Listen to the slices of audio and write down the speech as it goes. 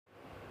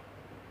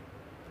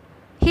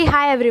हे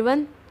hi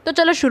everyone. तो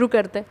चलो शुरू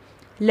करते हैं।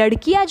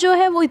 लड़कियां जो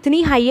है वो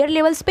इतनी हायर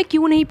लेवल्स पे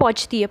क्यों नहीं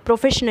पहुंचती है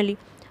professionally?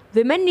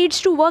 Women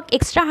needs to work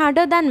extra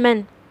harder then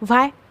man.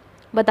 Y?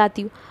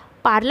 बताती हूँ।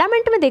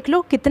 पार्लियामेंट में देख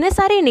लो कितने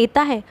सारे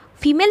नेता हैं,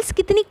 फीमेल्स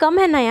कितनी कम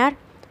है ना यार।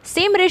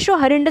 सेम रेशो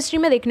हर इंडस्ट्री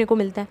में देखने को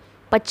मिलता है,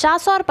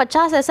 50 और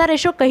 50 ऐसा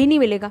रेशो कहीं नहीं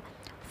मिलेगा।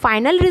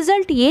 फाइनल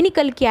रिजल्ट ये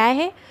निकल के आया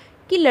है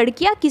कि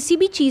लड़कियाँ किसी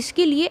भी चीज़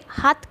के लिए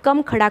हाथ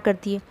कम खड़ा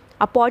करती है,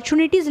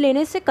 अपॉर्चुनिटीज़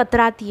लेने से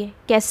कतराती है।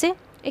 कैसे?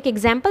 एक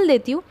एग्जाम्पल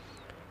देती हूँ।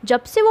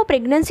 जब से वो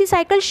प्रेगनेंसी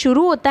साइकिल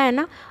शुरू होता है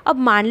ना, अब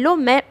मान लो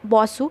मैं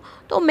बॉस हूँ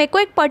तो मेरे को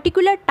एक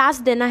पर्टिकुलर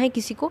टास्क देना है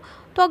किसी को,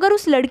 तो अगर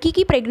उस लड़की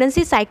की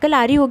प्रेगनेंसी साइकिल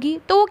आ रही होगी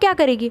तो वो क्या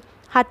करेगी?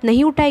 हाथ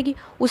नहीं उठाएगी।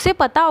 उसे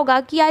पता होगा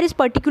कि यार इस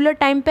पर्टिकुलर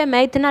टाइम पे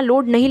मैं इतना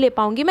लोड नहीं ले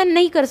पाऊँगी, मैं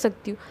नहीं कर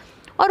सकती हूँ।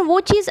 और वो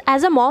चीज़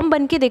एज अ मॉम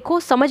बन के देखो,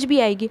 समझ भी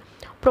आएगी।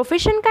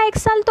 प्रोफेशन का 1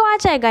 साल तो आ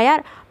जाएगा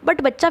यार,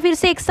 बट बच्चा फिर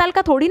से 1 साल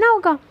का थोड़ी ना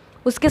होगा।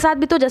 उसके साथ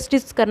भी तो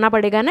जस्टिस करना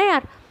पड़ेगा ना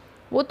यार,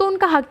 वो तो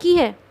उनका हक ही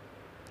है।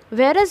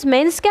 वेयरएज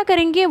मेंस क्या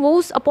करेंगे, वो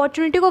उस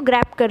अपॉर्चुनिटी को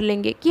ग्रैब कर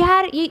लेंगे कि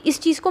यार ये इस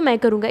चीज़ को मैं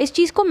करूँगा, इस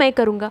चीज़ को मैं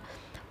करूँगा।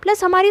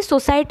 प्लस हमारी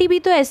सोसाइटी भी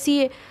तो ऐसी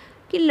है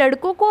कि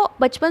लड़कों को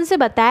बचपन से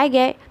बताया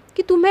गया है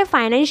कि तुम्हें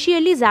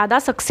फाइनेंशियली ज़्यादा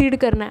सक्सीड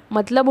करना है,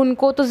 मतलब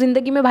उनको तो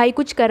ज़िंदगी में भाई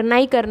कुछ करना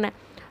ही करना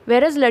है।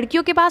 वेयरएज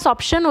लड़कियों के पास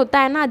ऑप्शन होता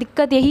है ना,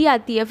 दिक्कत यही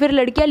आती है। फिर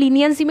लड़कियाँ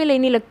लीनियंसी में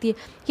लेने लगती है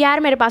कि यार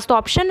मेरे पास तो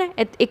ऑप्शन है,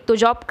 एक तो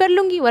जॉब कर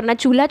लूँगी वरना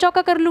चूल्हा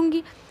चौका कर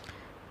लूँगी।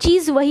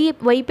 चीज़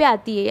वही पे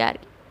आती है यार।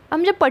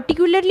 हम जब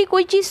पर्टिकुलरली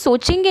कोई चीज़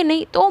सोचेंगे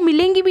नहीं तो वो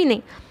मिलेंगी भी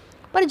नहीं।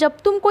 पर जब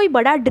तुम कोई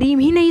बड़ा ड्रीम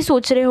ही नहीं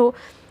सोच रहे हो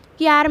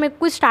कि यार मेरे को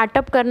कोई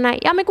स्टार्टअप करना है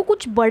या मेरे को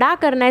कुछ बड़ा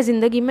करना है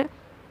ज़िंदगी में,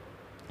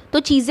 तो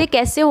चीज़ें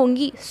कैसे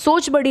होंगी?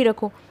 सोच बड़ी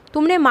रखो।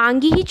 तुमने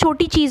मांगी ही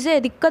छोटी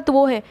चीज़ें, दिक्कत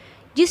वो है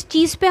जिस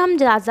चीज़ पे हम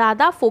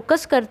ज़्यादा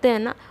फोकस करते हैं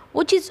ना,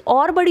 वो चीज़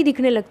और बड़ी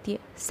दिखने लगती है।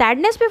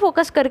 सैडनेस पे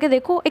फोकस करके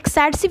देखो, एक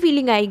सैड सी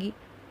फीलिंग आएगी।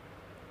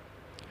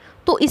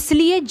 तो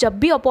इसलिए जब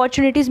भी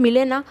अपॉर्चुनिटीज़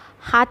मिले ना,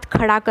 हाथ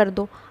खड़ा कर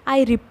दो।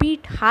 आई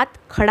रिपीट, हाथ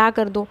खड़ा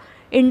कर दो।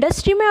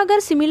 इंडस्ट्री में अगर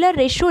सिमिलर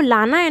रेशो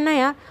लाना है ना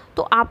यार,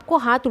 तो आपको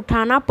हाथ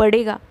उठाना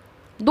पड़ेगा।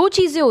 2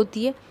 चीज़ें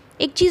होती है,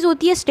 एक चीज़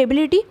होती है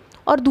स्टेबिलिटी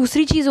और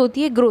दूसरी चीज़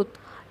होती है ग्रोथ।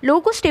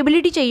 लोगों को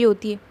स्टेबिलिटी चाहिए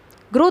होती है,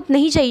 ग्रोथ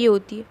नहीं चाहिए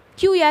होती है।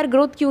 क्यों यार,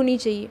 ग्रोथ क्यों नहीं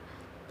चाहिए?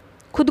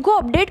 खुद को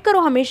अपडेट करो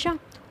हमेशा।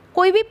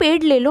 कोई भी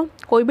पेड़ ले लो,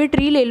 कोई भी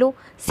ट्री ले लो,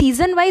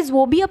 सीज़न वाइज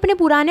वो भी अपने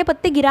पुराने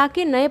पत्ते गिरा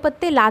के नए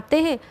पत्ते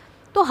लाते हैं।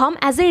 तो हम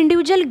एज ए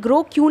इंडिविजुअल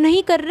ग्रो क्यों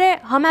नहीं कर रहे?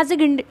 हम एज ए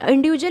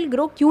इंडिविजुअल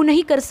ग्रो क्यों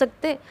नहीं कर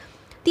सकते?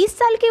 30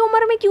 साल की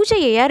उम्र में क्यों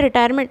चाहिए यार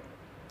रिटायरमेंट?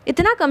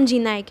 इतना कम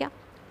जीना है क्या?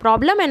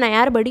 प्रॉब्लम है ना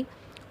यार बड़ी।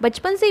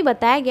 बचपन से ही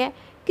बताया गया है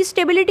कि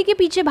स्टेबिलिटी के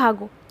पीछे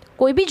भागो,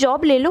 कोई भी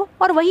जॉब ले लो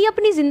और वही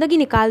अपनी ज़िंदगी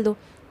निकाल दो।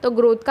 तो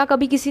ग्रोथ का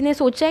कभी किसी ने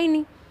सोचा ही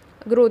नहीं,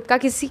 ग्रोथ का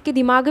किसी के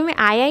दिमाग में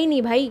आया ही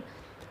नहीं भाई।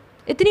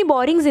 इतनी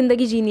बोरिंग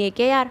ज़िंदगी जीनी है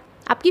क्या यार?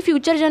 आपकी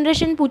फ्यूचर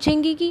जनरेशन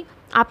पूछेंगी कि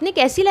आपने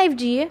कैसी लाइफ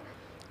जी है,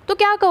 तो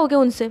क्या कहोगे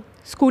उनसे?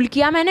 स्कूल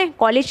किया मैंने,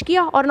 कॉलेज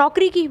किया और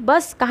नौकरी की,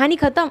 बस कहानी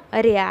ख़त्म।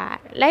 अरे यार,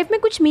 लाइफ में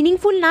कुछ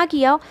मीनिंगफुल ना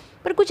किया हो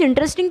पर कुछ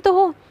इंटरेस्टिंग तो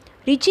हो,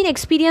 रिच इन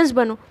एक्सपीरियंस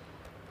बनो।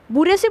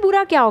 बुरे से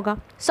बुरा क्या होगा?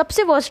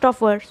 सबसे वर्स्ट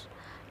ऑफ वर्स्ट,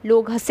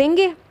 लोग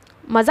हंसेंगे,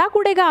 मजाक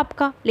उड़ेगा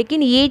आपका,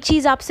 लेकिन ये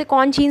चीज़ आपसे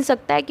कौन छीन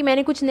सकता है कि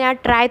मैंने कुछ नया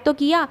ट्राई तो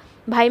किया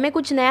भाई, मैं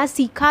कुछ नया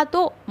सीखा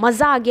तो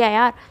मज़ा आ गया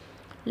यार।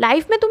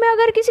 लाइफ में तुम्हें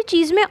अगर किसी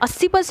चीज़ में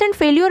 80%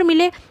 फेलियर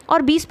मिले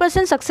और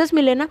 20% सक्सेस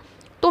मिले ना,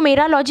 तो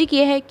मेरा लॉजिक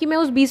ये है कि मैं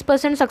उस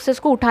 20% सक्सेस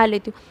को उठा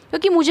लेती हूँ,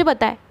 क्योंकि मुझे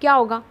पता है क्या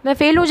होगा। मैं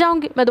फ़ेल हो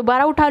जाऊँगी, मैं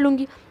दोबारा उठा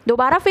लूँगी,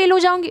 दोबारा फ़ेल हो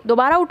जाऊँगी,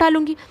 दोबारा उठा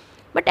लूँगी।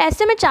 बट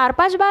ऐसे में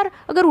 4-5 बार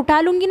अगर उठा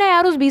लूँगी ना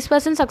यार उस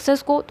 20%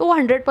 सक्सेस को, तो वो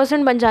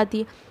 100% बन जाती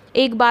है।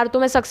 एक बार तो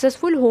मैं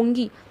सक्सेसफुल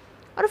होंगी।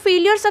 और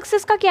फेलियर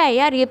सक्सेस का क्या है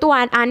यार, ये तो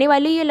आने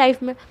वाली ही है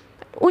लाइफ में।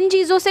 उन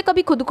चीज़ों से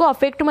कभी खुद को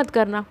अफेक्ट मत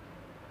करना,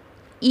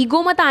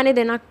 ईगो मत आने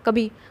देना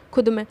कभी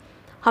खुद में।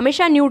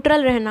 हमेशा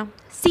न्यूट्रल रहना,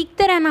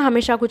 सीखते रहना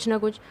हमेशा कुछ ना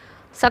कुछ।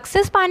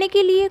 सक्सेस पाने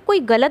के लिए कोई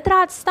गलत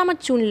रास्ता मत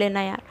चुन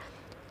लेना यार,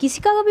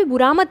 किसी का कभी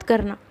बुरा मत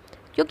करना,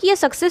 क्योंकि ये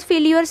सक्सेस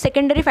फेलियर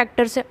सेकेंडरी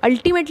फैक्टर्स है।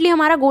 अल्टीमेटली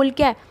हमारा गोल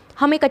क्या है?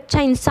 हम एक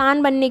अच्छा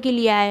इंसान बनने के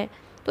लिए आए हैं।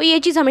 तो ये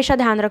चीज़ हमेशा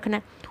ध्यान रखना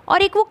है।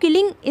 और एक वो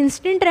किलिंग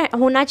इंस्टिंक्ट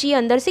होना चाहिए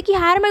अंदर से कि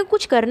यार मैं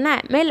कुछ करना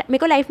है, मेरे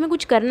को लाइफ में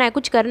कुछ करना है,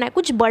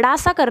 कुछ बड़ा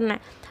सा करना है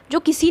जो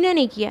किसी ने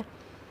नहीं किया।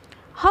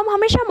 हम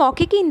हमेशा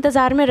मौके के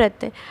इंतज़ार में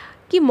रहते हैं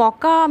कि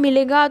मौका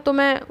मिलेगा तो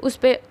मैं उस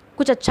पर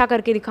कुछ अच्छा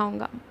करके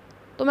दिखाऊंगा।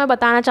 तो मैं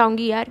बताना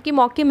चाहूँगी यार कि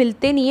मौके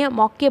मिलते नहीं हैं,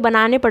 मौके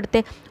बनाने पड़ते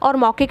हैं और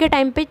मौके के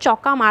टाइम पे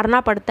चौका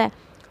मारना पड़ता है।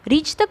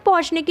 रीच तक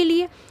पहुँचने के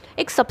लिए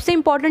एक सबसे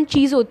इम्पॉर्टेंट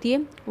चीज़ होती है,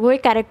 वो है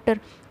character.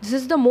 This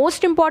is the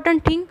most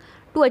important thing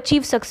to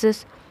achieve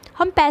success.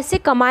 हम पैसे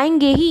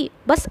कमाएंगे ही,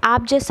 बस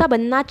आप जैसा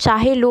बनना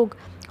चाहे लोग,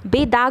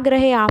 बेदाग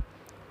रहे आप,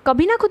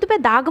 कभी ना खुद पे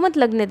दाग मत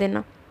लगने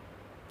देना।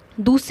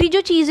 दूसरी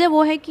जो चीज़ है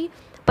वो है कि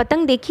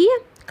पतंग देखी है,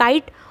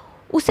 काइट,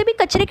 उसे भी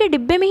कचरे के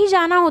डिब्बे में ही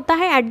जाना होता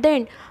है एट द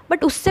एंड,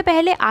 बट उससे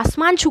पहले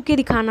आसमान छू के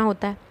दिखाना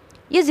होता है।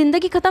 ये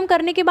ज़िंदगी ख़त्म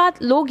करने के बाद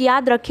लोग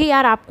याद रखे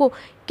यार आपको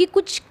कि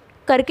कुछ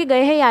करके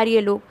गए हैं यार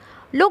ये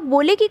लोग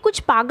बोले कि कुछ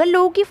पागल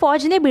लोगों की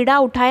फ़ौज ने बीड़ा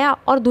उठाया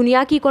और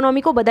दुनिया की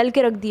इकोनॉमी को बदल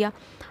के रख दिया।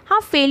 हाँ,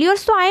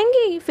 फेलियर्स तो आएंगे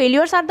ही,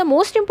 failures are the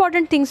most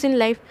important things in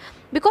life,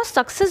 because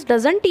success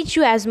doesn't teach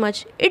you as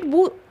much,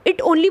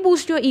 it only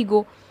boost your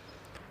ego.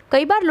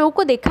 कई बार लोगों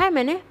को देखा है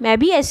मैंने, मैं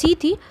भी ऐसी ही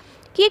थी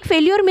कि एक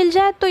फेल्योर मिल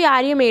जाए तो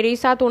यार ये मेरे ही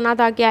साथ होना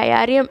था क्या,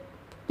 यार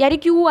ये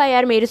क्यों हुआ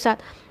यार मेरे साथ।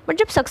 बट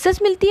जब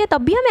सक्सेस मिलती है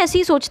तब भी हम ऐसे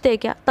ही सोचते हैं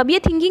क्या, तब ये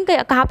थिंकिंग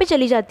कहाँ पे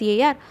चली जाती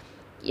है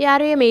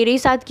यार ये मेरे ही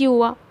साथ क्यों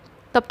हुआ।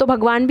 तब तो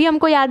भगवान भी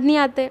हमको याद नहीं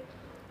आते।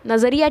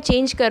 नज़रिया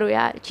चेंज करो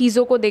यार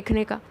चीज़ों को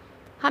देखने का,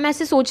 हम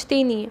ऐसे सोचते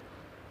ही नहीं हैं।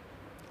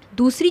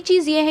 दूसरी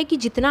चीज़ ये है कि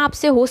जितना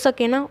आपसे हो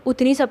सके ना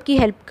उतनी सबकी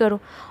हेल्प करो,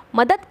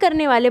 मदद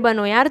करने वाले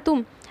बनो यार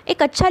तुम।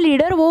 एक अच्छा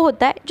लीडर वो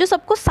होता है जो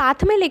सबको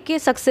साथ में लेके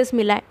सक्सेस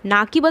मिला है,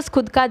 ना कि बस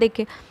खुद का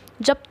देखे।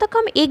 जब तक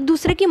हम एक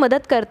दूसरे की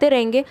मदद करते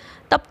रहेंगे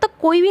तब तक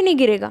कोई भी नहीं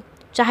गिरेगा,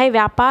 चाहे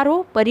व्यापार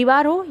हो,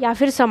 परिवार हो या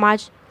फिर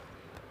समाज।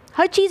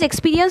 हर चीज़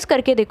एक्सपीरियंस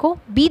करके देखो,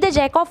 be the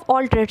jack of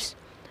all trades.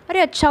 अरे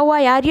अच्छा हुआ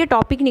यार ये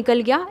टॉपिक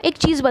निकल गया। एक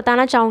चीज़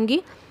बताना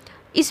चाहूँगी,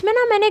 इसमें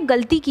ना मैंने एक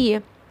गलती की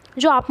है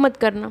जो आप मत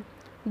करना।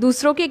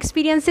 दूसरों के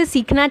एक्सपीरियंस से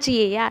सीखना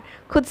चाहिए यार,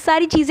 खुद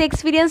सारी चीज़ें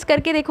एक्सपीरियंस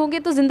करके देखोगे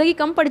तो ज़िंदगी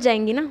कम पड़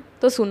जाएंगी ना।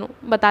 तो सुनो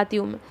बताती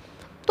हूँ मैं।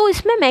 तो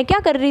इसमें मैं क्या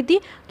कर रही थी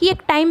कि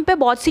एक टाइम पे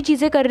बहुत सी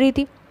चीज़ें कर रही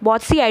थी,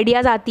 बहुत सी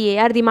आइडियाज़ आती है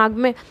यार दिमाग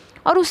में,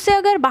 और उससे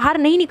अगर बाहर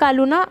नहीं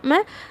निकालूँ ना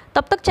मैं,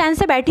 तब तक चैन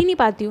से बैठ ही नहीं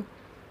पाती हूँ।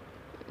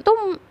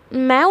 तो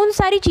मैं उन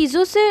सारी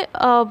चीज़ों से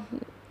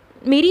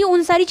मेरी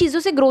उन सारी चीज़ों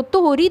से ग्रोथ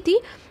तो हो रही थी,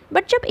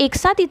 बट जब एक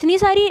साथ इतनी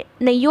सारी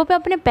नैयों पे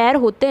अपने पैर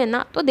होते हैं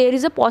ना तो देयर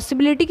इज़ अ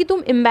पॉसिबिलिटी कि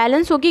तुम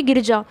इम्बैलेंस होके गिर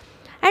जाओ।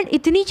 एंड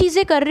इतनी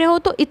चीज़ें कर रहे हो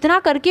तो इतना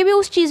करके भी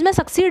उस चीज़ में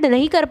सक्सीड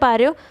नहीं कर पा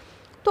रहे हो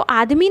तो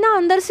आदमी ना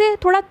अंदर से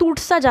थोड़ा टूट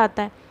सा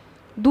जाता है,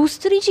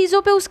 दूसरी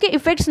चीज़ों पे उसके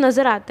इफ़ेक्ट्स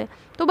नज़र आते हैं।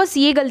 तो बस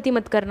ये गलती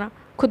मत करना,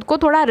 खुद को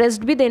थोड़ा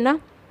रेस्ट भी देना,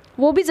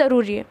 वो भी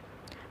ज़रूरी है।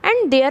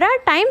 एंड देयर आर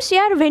टाइम्स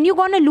यार when you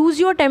gonna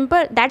lose your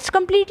temper, that's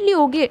completely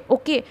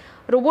okay.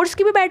 Robots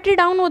की भी बैटरी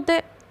डाउन होते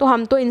हैं, तो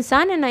हम तो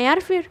इंसान है ना यार,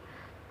 फिर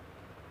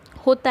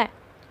होता है।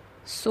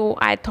 So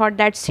I thought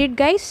that's it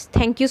guys,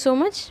 thank you so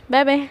much,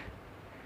 bye bye.